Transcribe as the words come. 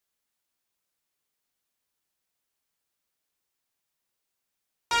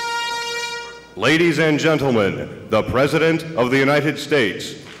Ladies and gentlemen, the President of the United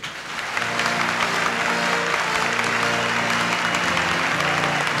States.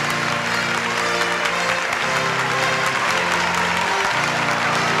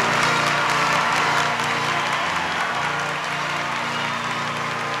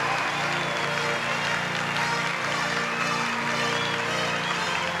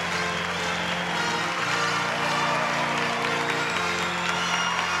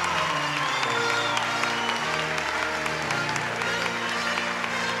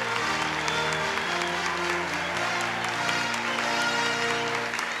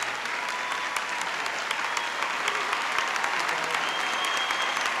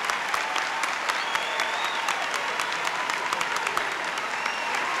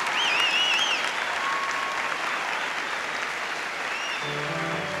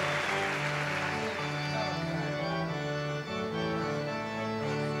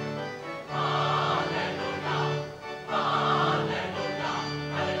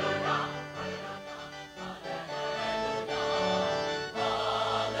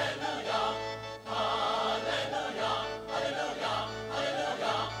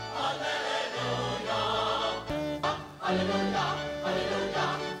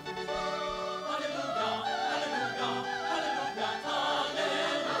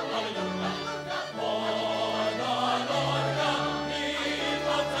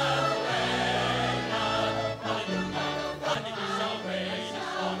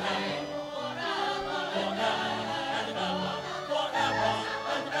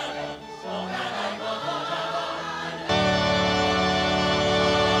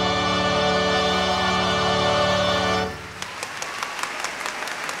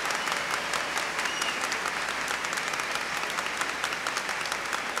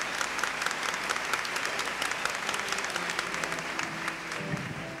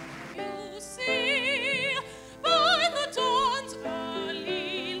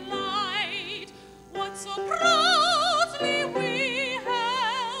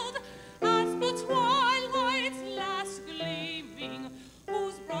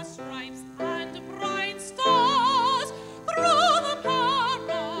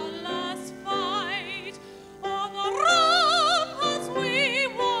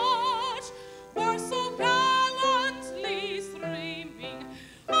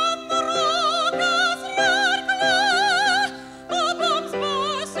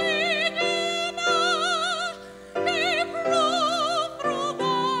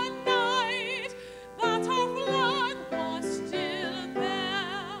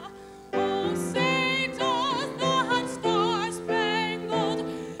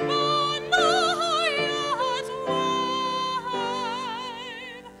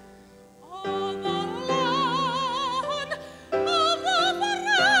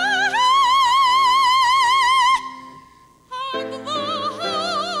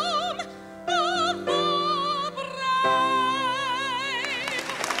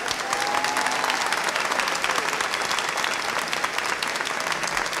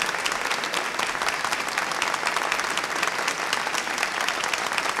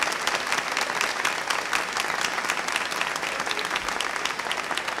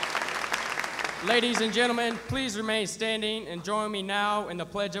 Ladies and gentlemen, please remain standing and join me now in the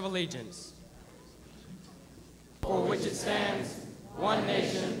Pledge of Allegiance. For which it stands, one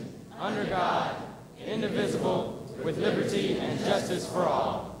nation, under God, indivisible, with liberty and justice for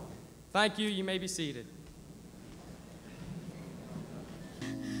all. Thank you. You may be seated.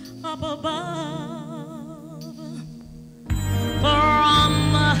 Up above,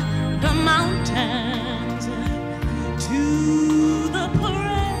 from the mountains to the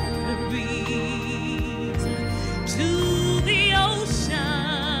prairies, to the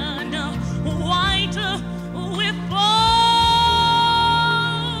ocean, white with foam.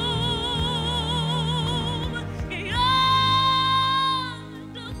 God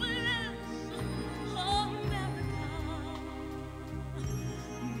bless America,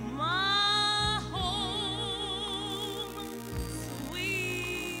 my home,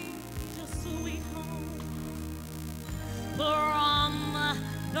 sweet, sweet home. From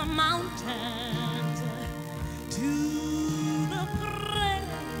the mountains to the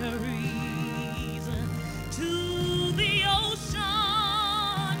prairies, to the ocean,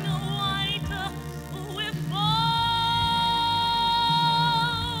 white with foam.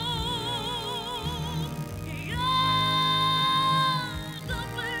 God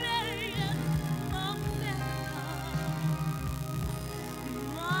bless America,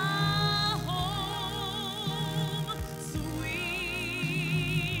 my home,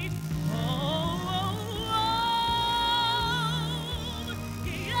 sweet home.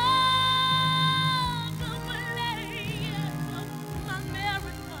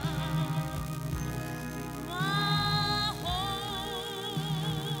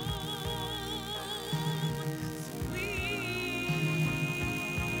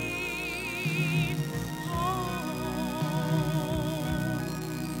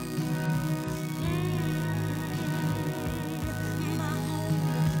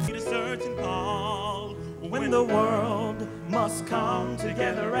 curtain call, when the world must come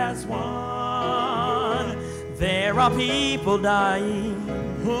together as one. There are people dying.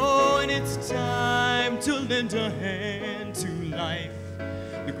 Oh, and it's time to lend a hand to life,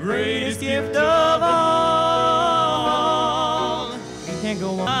 the greatest gift of all. You can't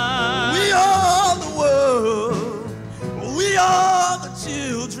go on. We are the world. We are the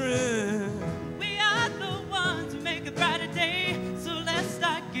children. We are the ones who make a brighter day, so let's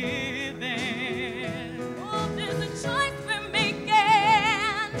start giving. Oh, there's a choice we're making.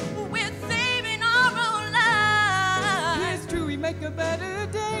 We're saving our own lives. It's true, we make a better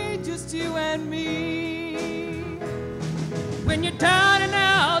day, just you and me. When you're down and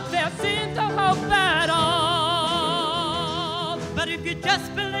out, there seems no hope at all. But if you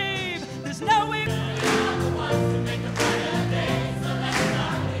just believe, there's no way.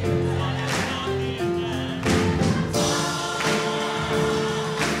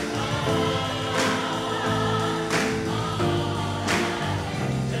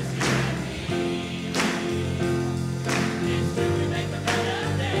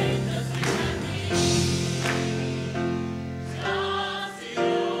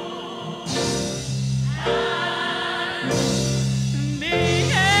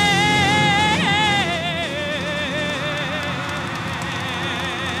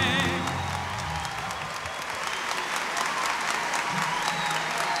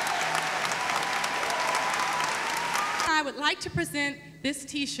 I would like to present this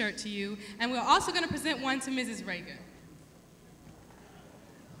t-shirt to you, and we're also going to present one to Mrs. Reagan.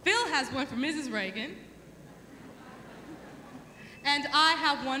 Phil has one for Mrs. Reagan, and I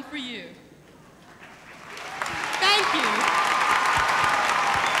have one for you. Thank you.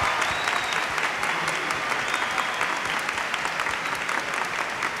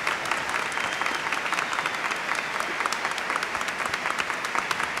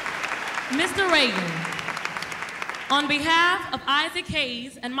 Mr. Reagan, on behalf of Isaac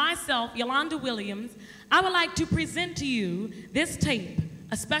Hayes and myself, Yolanda Williams, I would like to present to you this tape,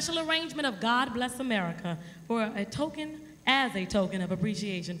 a special arrangement of God Bless America, for a token, as a token of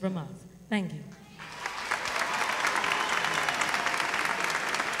appreciation from us. Thank you.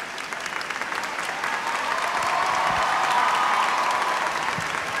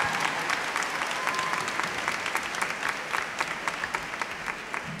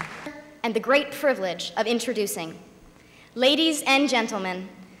 And the great privilege of introducing, ladies and gentlemen,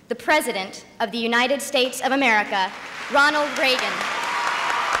 the President of the United States of America, Ronald Reagan.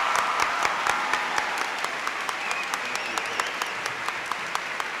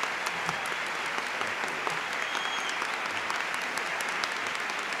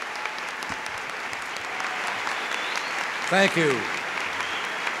 Thank you.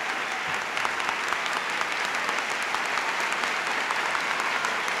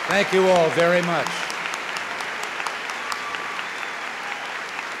 Thank you all very much.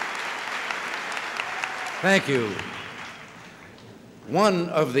 Thank you. One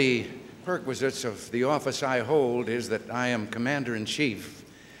of the perquisites of the office I hold is that I am Commander-in-Chief,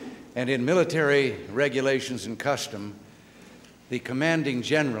 and in military regulations and custom, the commanding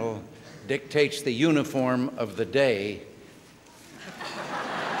general dictates the uniform of the day.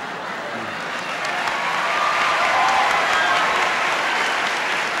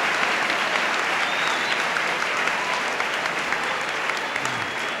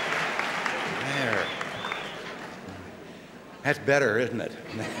 That's better, isn't it?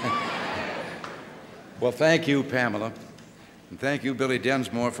 Well, thank you, Pamela. And thank you, Billy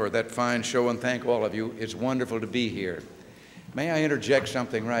Densmore, for that fine show, and thank all of you. It's wonderful to be here. May I interject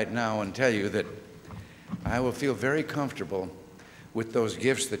something right now and tell you that I will feel very comfortable with those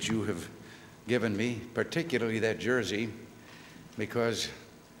gifts that you have given me, particularly that jersey, because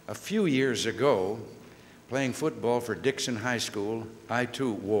a few years ago, playing football for Dixon High School, I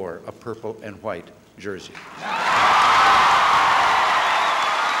too wore a purple and white jersey.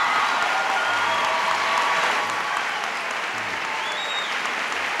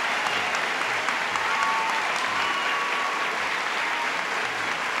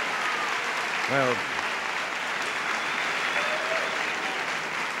 Well,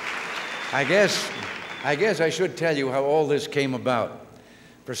 I guess I should tell you how all this came about.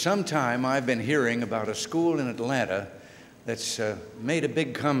 For some time, I've been hearing about a school in Atlanta that's made a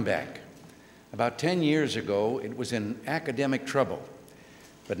big comeback. About 10 years ago, it was in academic trouble.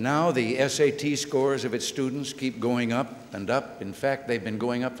 But now the SAT scores of its students keep going up and up. In fact, they've been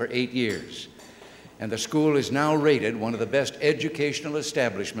going up for 8 years. And the school is now rated one of the best educational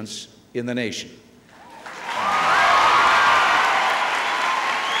establishments in the nation.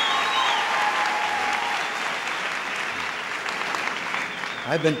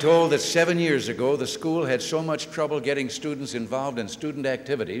 I've been told that 7 years ago, the school had so much trouble getting students involved in student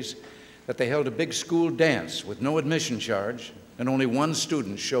activities that they held a big school dance with no admission charge, and only one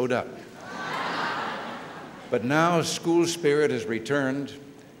student showed up. But now school spirit has returned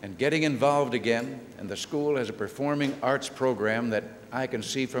and getting involved again, and the school has a performing arts program that I can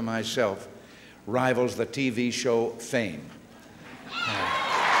see for myself rivals the TV show Fame.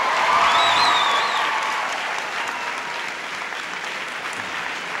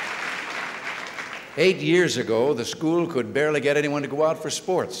 8 years ago, the school could barely get anyone to go out for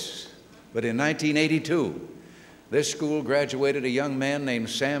sports. But in 1982, this school graduated a young man named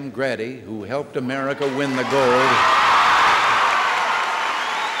Sam Grady, who helped America win the gold.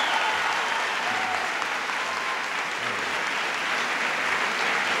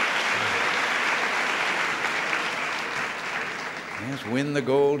 Yes, win the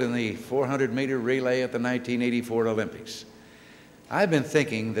gold in the 400-meter relay at the 1984 Olympics. I've been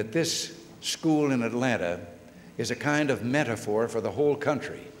thinking that this school in Atlanta is a kind of metaphor for the whole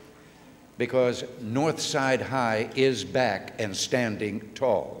country, because Northside High is back and standing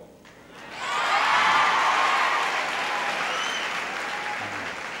tall.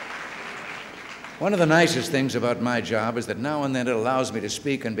 One of the nicest things about my job is that now and then it allows me to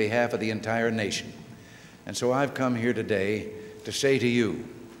speak on behalf of the entire nation. And so I've come here today to say to you,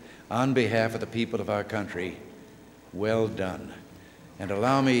 on behalf of the people of our country, well done. And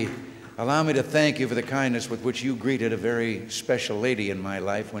allow me to thank you for the kindness with which you greeted a very special lady in my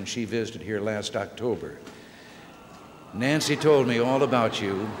life when she visited here last October. Nancy told me all about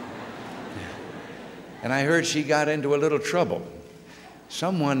you, and I heard she got into a little trouble.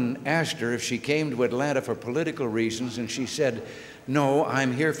 Someone asked her if she came to Atlanta for political reasons, and she said, "No,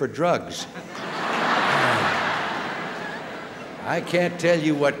 I'm here for drugs." I can't tell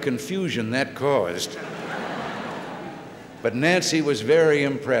you what confusion that caused. But Nancy was very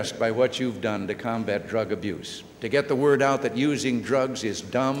impressed by what you've done to combat drug abuse, to get the word out that using drugs is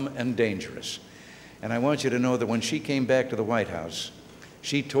dumb and dangerous. And I want you to know that when she came back to the White House,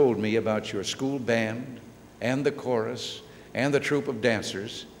 she told me about your school band and the chorus and the troupe of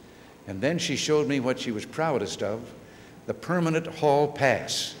dancers. And then she showed me what she was proudest of, the permanent hall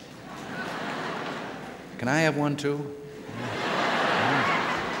pass. Can I have one too?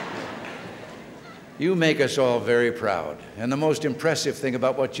 You make us all very proud. And the most impressive thing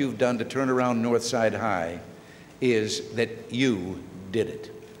about what you've done to turn around Northside High is that you did it.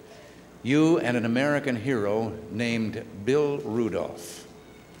 You and an American hero named Bill Rudolph.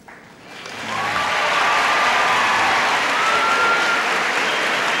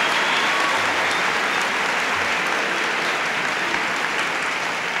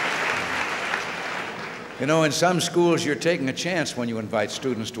 You know, in some schools, you're taking a chance when you invite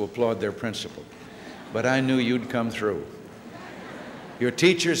students to applaud their principal. But I knew you'd come through. Your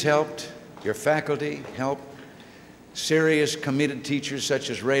teachers helped, your faculty helped, serious, committed teachers such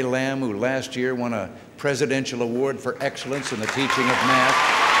as Ray Lamb, who last year won a presidential award for excellence in the teaching of math.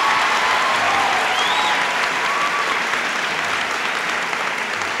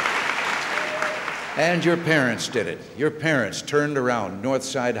 And your parents did it. Your parents turned around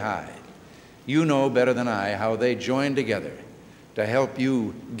Northside High. You know better than I how they joined together to help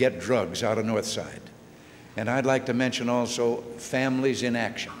you get drugs out of Northside. And I'd like to mention also Families in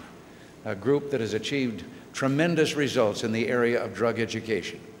Action, a group that has achieved tremendous results in the area of drug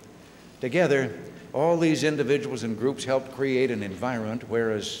education. Together, all these individuals and groups helped create an environment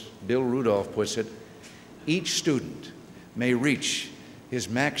where, as Bill Rudolph puts it, each student may reach his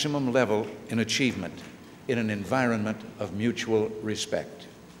maximum level in achievement in an environment of mutual respect.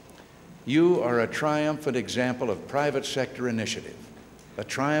 You are a triumphant example of private sector initiative, a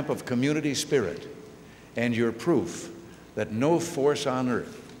triumph of community spirit, and you're proof that no force on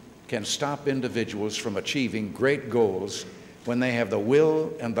earth can stop individuals from achieving great goals when they have the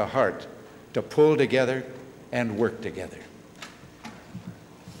will and the heart to pull together and work together.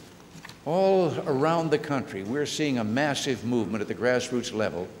 All around the country, we're seeing a massive movement at the grassroots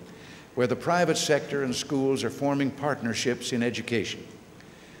level where the private sector and schools are forming partnerships in education.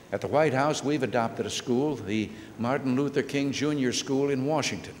 At the White House, we've adopted a school, the Martin Luther King Jr. School in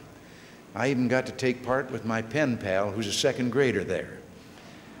Washington. I even got to take part with my pen pal, who's a second grader there.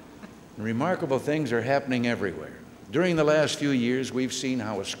 And remarkable things are happening everywhere. During the last few years, we've seen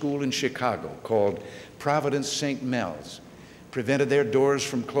how a school in Chicago called Providence St. Mel's prevented their doors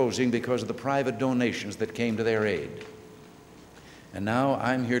from closing because of the private donations that came to their aid. And now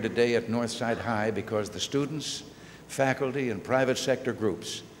I'm here today at Northside High because the students, faculty, and private sector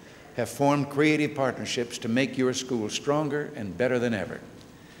groups have formed creative partnerships to make your school stronger and better than ever.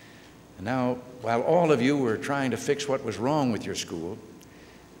 And now, while all of you were trying to fix what was wrong with your school,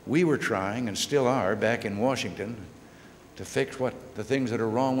 We were trying, and still are, back in Washington, to fix the things that are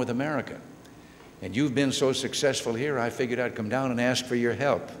wrong with America. And you've been so successful here, I figured I'd come down and ask for your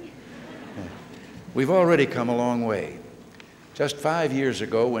help. We've already come a long way. Just 5 years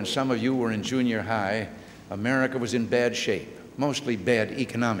ago, when some of you were in junior high, America was in bad shape, mostly bad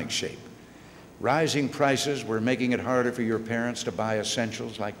economic shape. Rising prices were making it harder for your parents to buy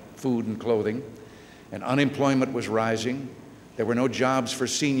essentials like food and clothing, and unemployment was rising. There were no jobs for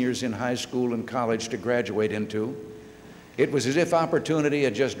seniors in high school and college to graduate into. It was as if opportunity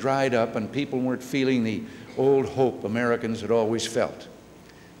had just dried up and people weren't feeling the old hope Americans had always felt.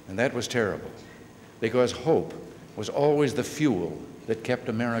 And that was terrible, because hope was always the fuel that kept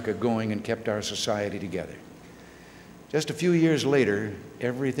America going and kept our society together. Just a few years later,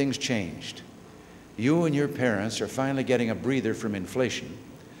 everything's changed. You and your parents are finally getting a breather from inflation.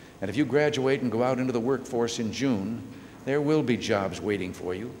 And if you graduate and go out into the workforce in June, there will be jobs waiting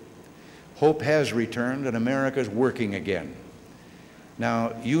for you. Hope has returned and America's working again.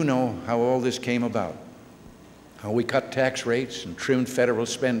 Now, you know how all this came about. How we cut tax rates and trimmed federal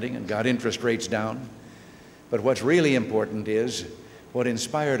spending and got interest rates down. But what's really important is what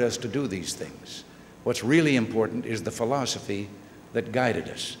inspired us to do these things. What's really important is the philosophy that guided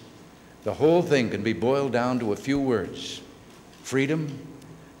us. The whole thing can be boiled down to a few words: freedom,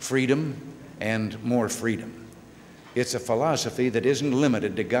 freedom, and more freedom. It's a philosophy that isn't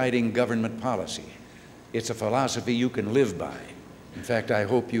limited to guiding government policy. It's a philosophy you can live by. In fact, I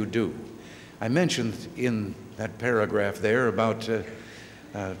hope you do. I mentioned in that paragraph there about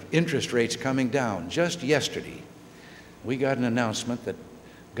interest rates coming down. Just yesterday, we got an announcement that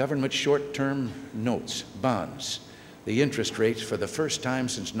government short-term notes, bonds, the interest rates for the first time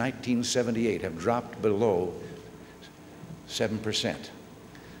since 1978 have dropped below 7%.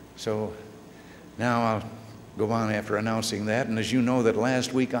 So now I'll go on after announcing that, and as you know, that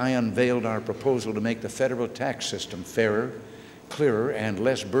last week I unveiled our proposal to make the federal tax system fairer, clearer, and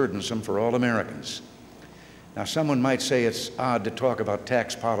less burdensome for all Americans. Now, someone might say it's odd to talk about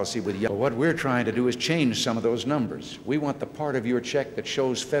tax policy with you, but what we're trying to do is change some of those numbers. We want the part of your check that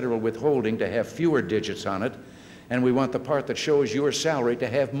shows federal withholding to have fewer digits on it, and we want the part that shows your salary to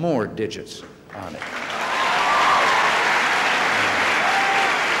have more digits on it.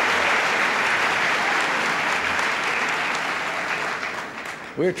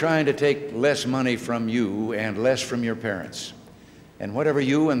 We're trying to take less money from you and less from your parents. And whatever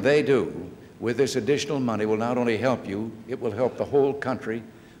you and they do with this additional money will not only help you, it will help the whole country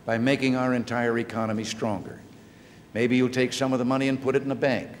by making our entire economy stronger. Maybe you'll take some of the money and put it in a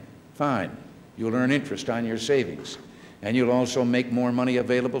bank. Fine. You'll earn interest on your savings. And you'll also make more money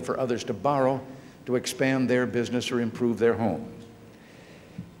available for others to borrow to expand their business or improve their home.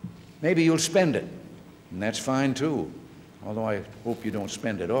 Maybe you'll spend it, and that's fine too, although I hope you don't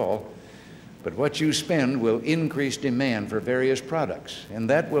spend it all. But what you spend will increase demand for various products, and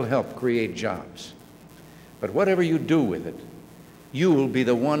that will help create jobs. But whatever you do with it, you'll be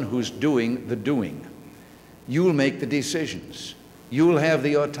the one who's doing the doing. You'll make the decisions. You'll have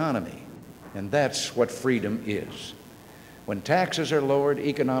the autonomy, and that's what freedom is. When taxes are lowered,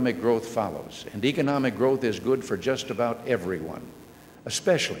 economic growth follows, and economic growth is good for just about everyone,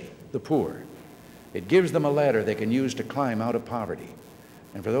 especially the poor. It gives them a ladder they can use to climb out of poverty.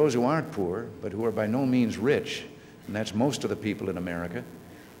 And for those who aren't poor, but who are by no means rich, and that's most of the people in America,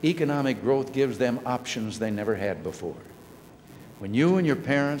 economic growth gives them options they never had before. When you and your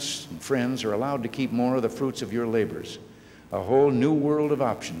parents and friends are allowed to keep more of the fruits of your labors, a whole new world of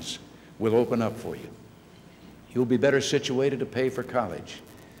options will open up for you. You'll be better situated to pay for college.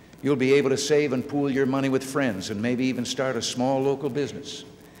 You'll be able to save and pool your money with friends and maybe even start a small local business.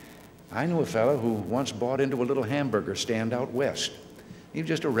 I knew a fellow who once bought into a little hamburger stand out west. He was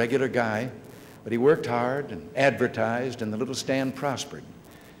just a regular guy, but he worked hard and advertised, and the little stand prospered.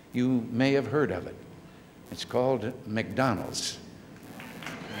 You may have heard of it. It's called McDonald's.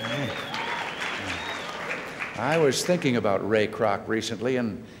 I was thinking about Ray Kroc recently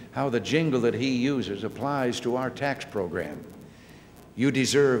and how the jingle that he uses applies to our tax program. You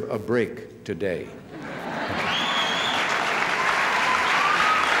deserve a break today.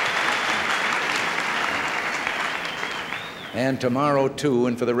 And tomorrow too,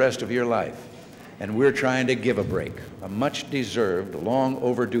 and for the rest of your life. And we're trying to give a break, a much-deserved, long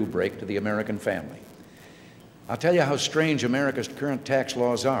overdue break to the American family. I'll tell you how strange America's current tax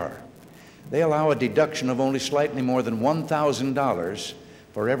laws are. They allow a deduction of only slightly more than $1,000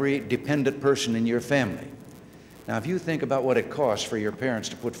 for every dependent person in your family. Now, if you think about what it costs for your parents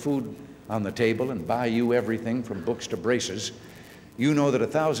to put food on the table and buy you everything from books to braces, you know that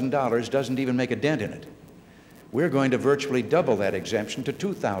 $1,000 doesn't even make a dent in it. We're going to virtually double that exemption to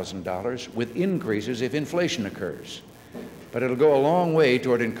 $2,000 with increases if inflation occurs. But it'll go a long way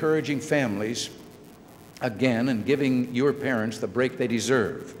toward encouraging families again and giving your parents the break they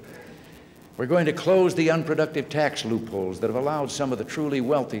deserve. We're going to close the unproductive tax loopholes that have allowed some of the truly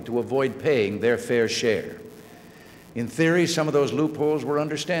wealthy to avoid paying their fair share. In theory, some of those loopholes were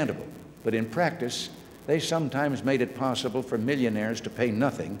understandable, but in practice, they sometimes made it possible for millionaires to pay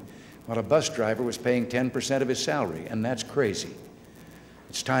nothing while a bus driver was paying 10% of his salary, and that's crazy.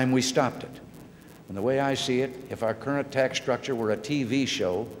 It's time we stopped it. And the way I see it, if our current tax structure were a TV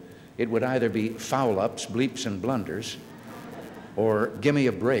show, it would either be foul-ups, bleeps, and blunders, or gimme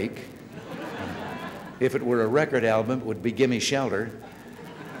a break. If it were a record album, it would be Gimme Shelter.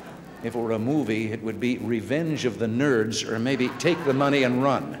 If it were a movie, it would be Revenge of the Nerds, or maybe Take the Money and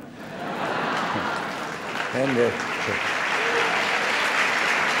Run. And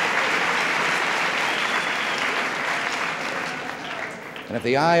if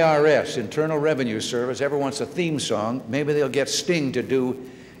the IRS, Internal Revenue Service, ever wants a theme song, maybe they'll get Sting to do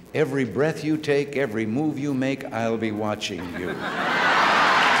Every Breath You Take, Every Move You Make, I'll Be Watching You.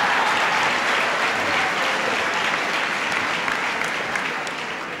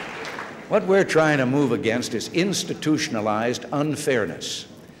 What we're trying to move against is institutionalized unfairness.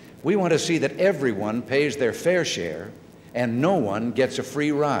 We want to see that everyone pays their fair share and no one gets a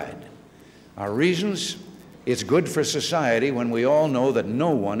free ride. Our reasons? It's good for society when we all know that no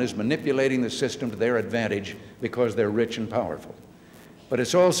one is manipulating the system to their advantage because they're rich and powerful. But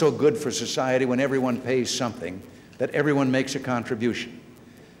it's also good for society when everyone pays something, that everyone makes a contribution.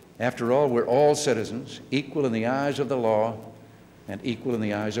 After all, we're all citizens, equal in the eyes of the law and equal in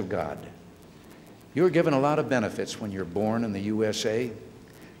the eyes of God. You're given a lot of benefits when you're born in the USA,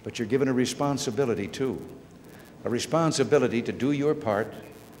 but you're given a responsibility too. A responsibility to do your part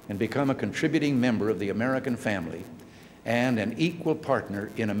and become a contributing member of the American family and an equal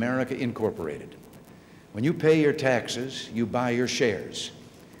partner in America Incorporated. When you pay your taxes, you buy your shares.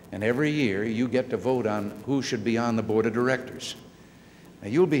 And every year you get to vote on who should be on the board of directors. Now,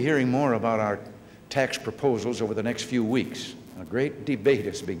 you'll be hearing more about our tax proposals over the next few weeks. A great debate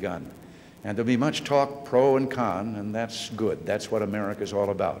has begun. And there'll be much talk pro and con, and that's good. That's what America's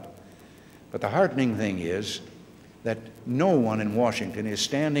all about. But the heartening thing is that no one in Washington is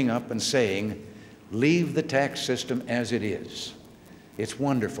standing up and saying, leave the tax system as it is. It's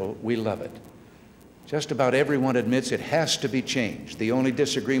wonderful. We love it. Just about everyone admits it has to be changed. The only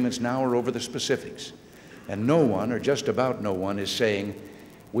disagreements now are over the specifics. And no one, or just about no one, is saying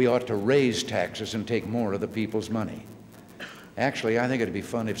we ought to raise taxes and take more of the people's money. Actually, I think it'd be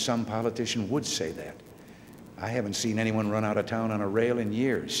fun if some politician would say that. I haven't seen anyone run out of town on a rail in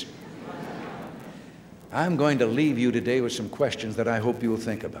years. I'm going to leave you today with some questions that I hope you'll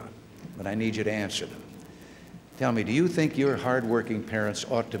think about, but I need you to answer them. Tell me, do you think your hardworking parents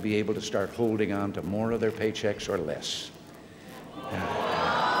ought to be able to start holding on to more of their paychecks or less?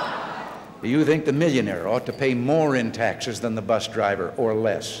 Do you think the millionaire ought to pay more in taxes than the bus driver or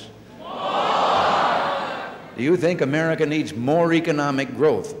less? Do you think America needs more economic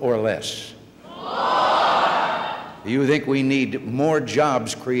growth or less? Do you think we need more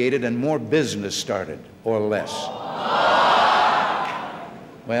jobs created and more business started or less?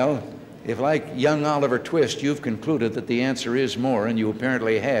 Well, if like young Oliver Twist, you've concluded that the answer is more, and you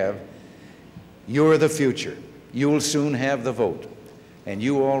apparently have, you're the future. You'll soon have the vote, and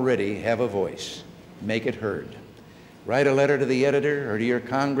you already have a voice. Make it heard. Write a letter to the editor or to your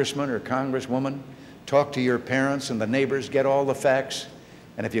congressman or congresswoman. Talk to your parents and the neighbors, get all the facts,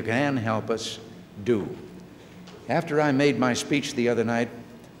 and if you can help us, do. After I made my speech the other night,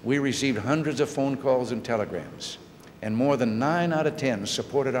 we received hundreds of phone calls and telegrams, and more than 9 out of 10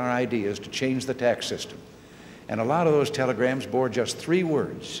 supported our ideas to change the tax system. And a lot of those telegrams bore just 3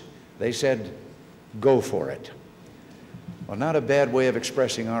 words. They said, go for it. Well, not a bad way of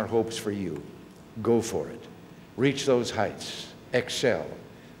expressing our hopes for you. Go for it. Reach those heights. Excel.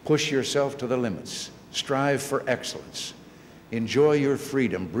 Push yourself to the limits. Strive for excellence. Enjoy your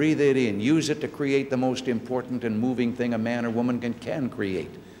freedom. Breathe it in. Use it to create the most important and moving thing a man or woman can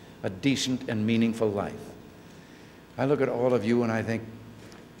create, a decent and meaningful life. I look at all of you and I think,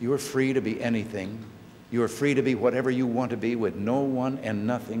 you're free to be anything. You're free to be whatever you want to be with no one and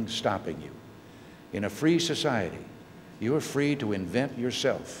nothing stopping you. In a free society, you're free to invent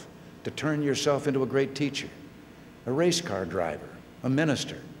yourself, to turn yourself into a great teacher, a race car driver, a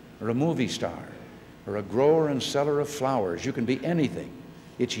minister, or a movie star, or a grower and seller of flowers. You can be anything.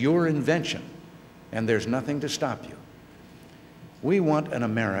 It's your invention, and there's nothing to stop you. We want an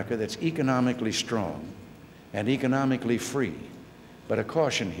America that's economically strong and economically free, but a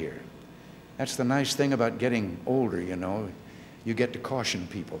caution here. That's the nice thing about getting older, you know. You get to caution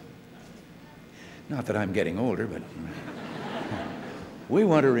people. Not that I'm getting older, but we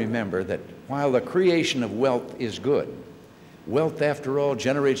want to remember that while the creation of wealth is good, wealth, after all,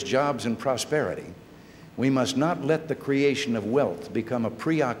 generates jobs and prosperity, we must not let the creation of wealth become a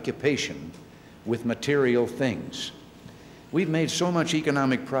preoccupation with material things. We've made so much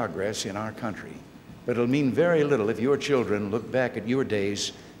economic progress in our country, but it'll mean very little if your children look back at your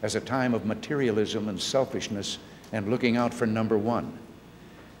days as a time of materialism and selfishness and looking out for number one.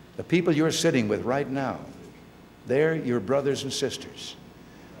 The people you're sitting with right now, they're your brothers and sisters.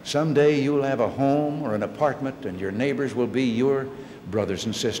 Someday you'll have a home or an apartment, and your neighbors will be your brothers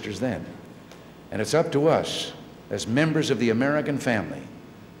and sisters then. And it's up to us, as members of the American family,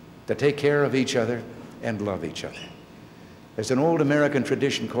 to take care of each other and love each other. There's an old American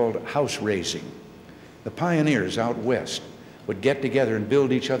tradition called house raising. The pioneers out west would get together and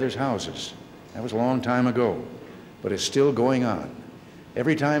build each other's houses. That was a long time ago, but it's still going on.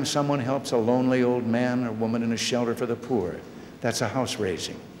 Every time someone helps a lonely old man or woman in a shelter for the poor, that's a house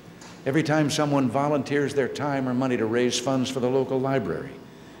raising. Every time someone volunteers their time or money to raise funds for the local library,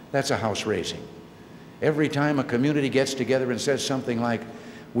 that's a house raising. Every time a community gets together and says something like,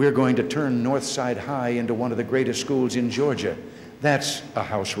 we're going to turn Northside High into one of the greatest schools in Georgia, that's a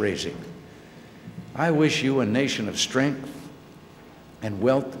house raising. I wish you a nation of strength and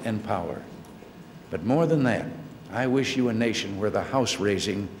wealth and power. But more than that, I wish you a nation where the house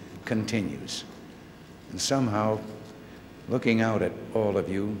raising continues. And somehow, looking out at all of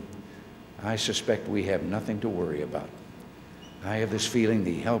you, I suspect we have nothing to worry about. I have this feeling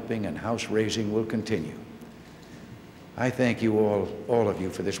the helping and house raising will continue. I thank you all of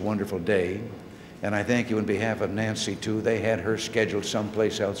you for this wonderful day, and I thank you on behalf of Nancy too. They had her scheduled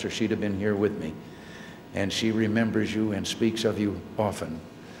someplace else or she'd have been here with me. And she remembers you and speaks of you often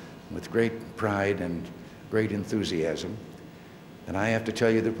with great pride and great enthusiasm. And I have to tell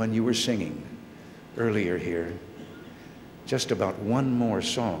you that when you were singing earlier here, just about one more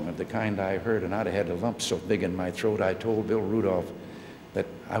song of the kind I heard, and I'd have had a lump so big in my throat, I told Bill Rudolph that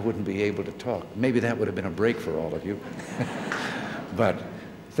I wouldn't be able to talk. Maybe that would have been a break for all of you. But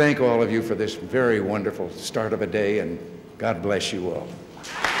thank all of you for this very wonderful start of a day, and God bless you all.